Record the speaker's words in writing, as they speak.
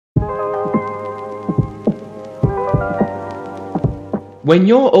When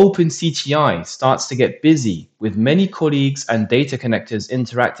your OpenCTI starts to get busy with many colleagues and data connectors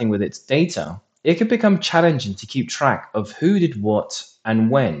interacting with its data, it can become challenging to keep track of who did what and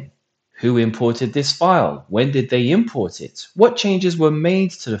when. Who imported this file? When did they import it? What changes were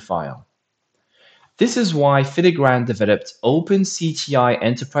made to the file? This is why Filigran developed OpenCTI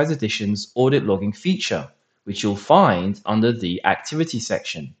Enterprise Edition's audit logging feature, which you'll find under the Activity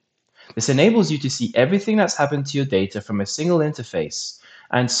section. This enables you to see everything that's happened to your data from a single interface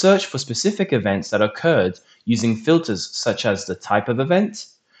and search for specific events that occurred using filters such as the type of event,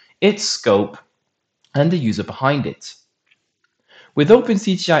 its scope, and the user behind it. With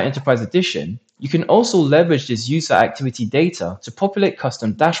OpenCTI Enterprise Edition, you can also leverage this user activity data to populate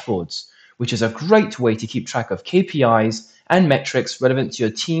custom dashboards, which is a great way to keep track of KPIs and metrics relevant to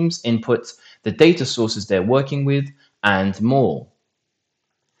your team's input, the data sources they're working with, and more.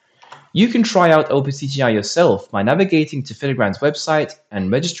 You can try out OpenCTI yourself by navigating to Filigran's website and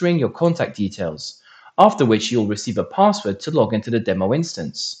registering your contact details, after which you'll receive a password to log into the demo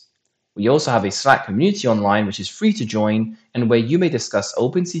instance. We also have a Slack community online which is free to join and where you may discuss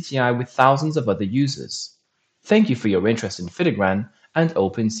OpenCTI with thousands of other users. Thank you for your interest in Filigran and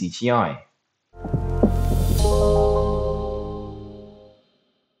OpenCTI.